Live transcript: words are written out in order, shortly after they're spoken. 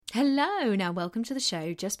Hello, now welcome to the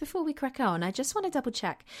show. Just before we crack on, I just want to double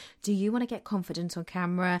check. Do you want to get confident on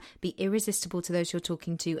camera, be irresistible to those you're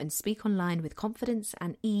talking to, and speak online with confidence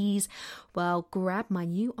and ease? Well, grab my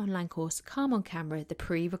new online course, Calm on Camera, the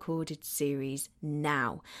pre-recorded series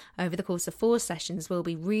now. Over the course of 4 sessions, we'll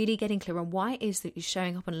be really getting clear on why it is that you're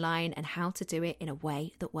showing up online and how to do it in a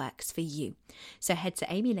way that works for you. So head to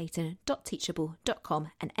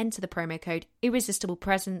amylayton.teachable.com and enter the promo code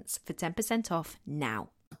IRRESISTIBLEPRESENCE for 10% off now.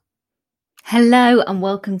 Hello and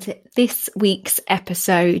welcome to this week's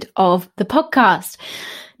episode of the podcast.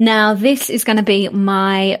 Now, this is going to be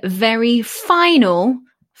my very final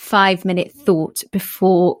 5-minute thought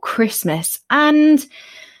before Christmas. And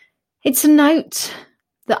it's a note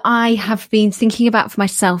that I have been thinking about for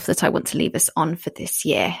myself that I want to leave us on for this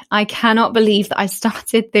year. I cannot believe that I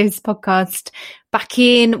started this podcast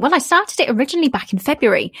I started it originally back in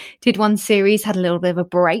February, did one series, had a little bit of a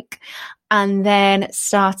break, and then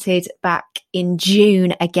started back in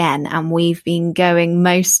June again. And we've been going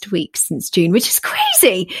most weeks since June, which is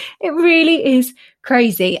crazy. It really is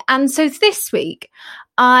crazy. And so this week,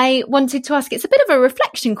 I wanted to ask, it's a bit of a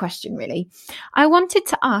reflection question, really. I wanted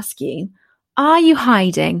to ask you, are you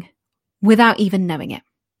hiding without even knowing it?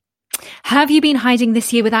 Have you been hiding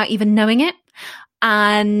this year without even knowing it?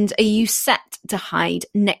 And are you set to hide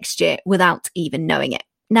next year without even knowing it?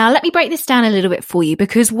 Now, let me break this down a little bit for you,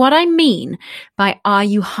 because what I mean by are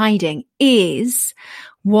you hiding is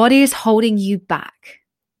what is holding you back?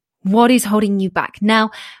 What is holding you back?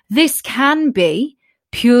 Now, this can be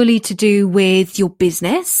purely to do with your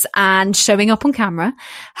business and showing up on camera.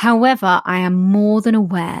 However, I am more than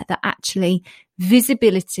aware that actually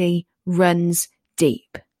visibility runs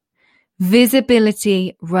deep.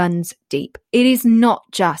 Visibility runs deep. It is not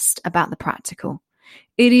just about the practical.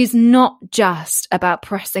 It is not just about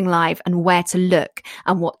pressing live and where to look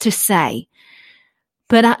and what to say.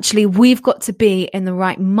 But actually, we've got to be in the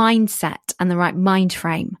right mindset and the right mind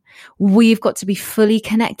frame. We've got to be fully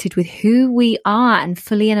connected with who we are and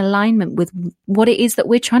fully in alignment with what it is that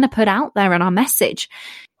we're trying to put out there in our message.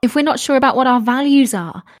 If we're not sure about what our values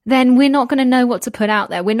are, then we're not going to know what to put out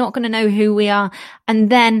there. We're not going to know who we are. And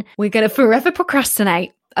then we're going to forever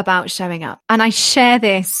procrastinate about showing up. And I share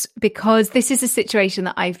this because this is a situation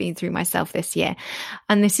that I've been through myself this year.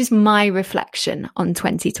 And this is my reflection on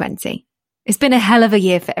 2020. It's been a hell of a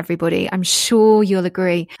year for everybody. I'm sure you'll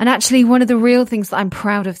agree. And actually, one of the real things that I'm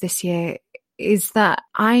proud of this year is that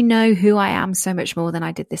I know who I am so much more than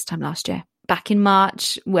I did this time last year. Back in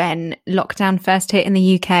March, when lockdown first hit in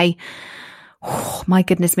the UK, oh, my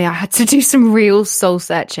goodness me, I had to do some real soul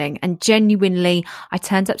searching. And genuinely, I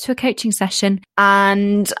turned up to a coaching session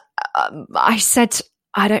and I said,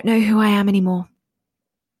 I don't know who I am anymore.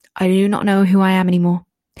 I do not know who I am anymore.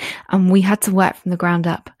 And we had to work from the ground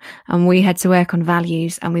up, and we had to work on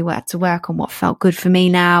values, and we had to work on what felt good for me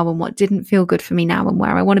now and what didn't feel good for me now, and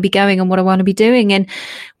where I want to be going and what I want to be doing and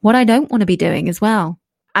what I don't want to be doing as well.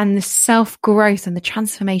 And the self-growth and the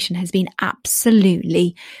transformation has been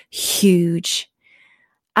absolutely huge.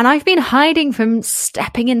 And I've been hiding from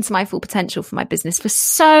stepping into my full potential for my business for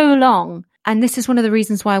so long. And this is one of the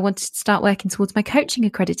reasons why I wanted to start working towards my coaching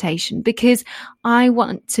accreditation, because I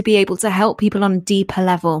want to be able to help people on a deeper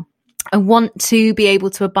level. I want to be able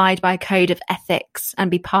to abide by a code of ethics and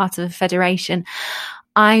be part of a federation.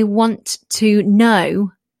 I want to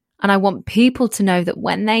know, and I want people to know, that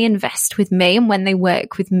when they invest with me and when they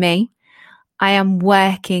work with me, I am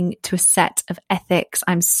working to a set of ethics.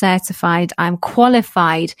 I'm certified. I'm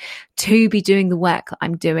qualified to be doing the work that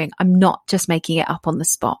I'm doing. I'm not just making it up on the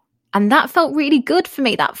spot. And that felt really good for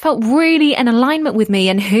me. That felt really in alignment with me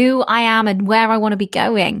and who I am and where I want to be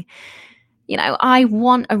going. You know, I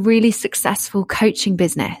want a really successful coaching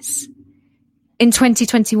business. In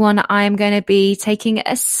 2021, I am going to be taking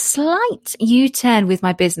a slight U-turn with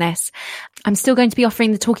my business. I'm still going to be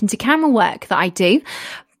offering the talking to camera work that I do,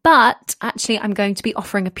 but actually I'm going to be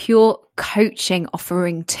offering a pure coaching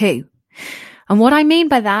offering too. And what I mean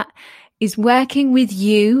by that is working with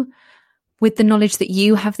you with the knowledge that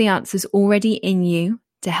you have the answers already in you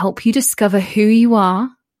to help you discover who you are,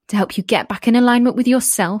 to help you get back in alignment with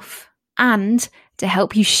yourself, and to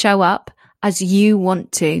help you show up as you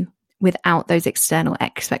want to without those external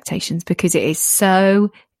expectations, because it is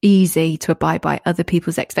so easy to abide by other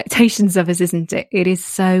people's expectations of us, isn't it? It is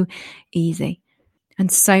so easy.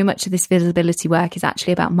 And so much of this visibility work is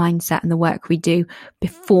actually about mindset and the work we do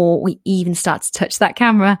before we even start to touch that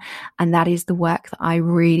camera. And that is the work that I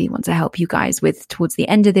really want to help you guys with towards the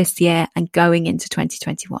end of this year and going into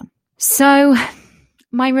 2021. So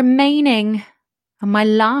my remaining and my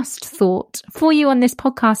last thought for you on this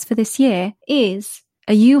podcast for this year is,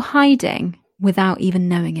 are you hiding without even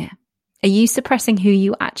knowing it? Are you suppressing who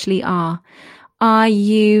you actually are? Are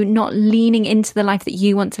you not leaning into the life that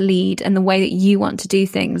you want to lead and the way that you want to do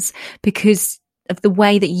things because of the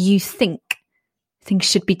way that you think things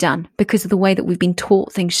should be done, because of the way that we've been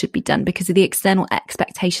taught things should be done, because of the external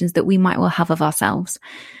expectations that we might well have of ourselves?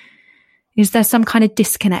 Is there some kind of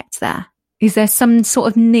disconnect there? Is there some sort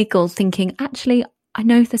of niggle thinking, actually, I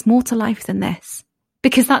know there's more to life than this?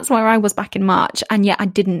 Because that's where I was back in March, and yet I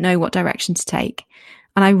didn't know what direction to take.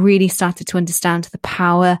 And I really started to understand the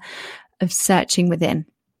power of searching within.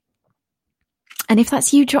 And if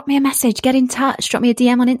that's you, drop me a message, get in touch, drop me a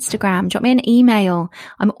DM on Instagram, drop me an email.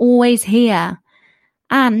 I'm always here.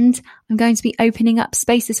 And I'm going to be opening up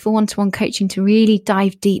spaces for one-to-one coaching to really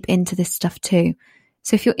dive deep into this stuff too.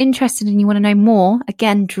 So if you're interested and you want to know more,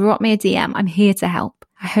 again, drop me a DM. I'm here to help.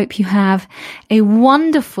 I hope you have a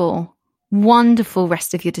wonderful, wonderful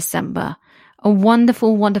rest of your December. A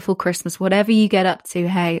wonderful, wonderful Christmas. Whatever you get up to,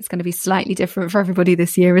 hey, it's going to be slightly different for everybody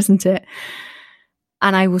this year, isn't it?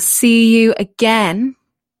 And I will see you again.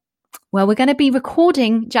 Well, we're going to be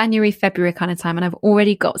recording January, February kind of time, and I've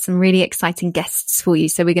already got some really exciting guests for you.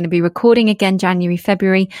 So we're going to be recording again January,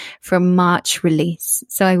 February for a March release.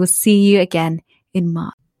 So I will see you again in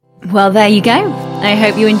March. Well, there you go. I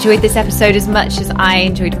hope you enjoyed this episode as much as I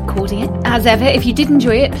enjoyed recording it. As ever, if you did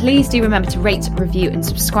enjoy it, please do remember to rate, review and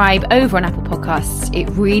subscribe over on Apple Podcasts. It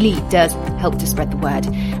really does help to spread the word.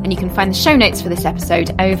 And you can find the show notes for this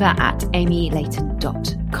episode over at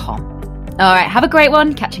amylayton.com. All right, have a great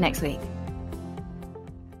one. Catch you next week.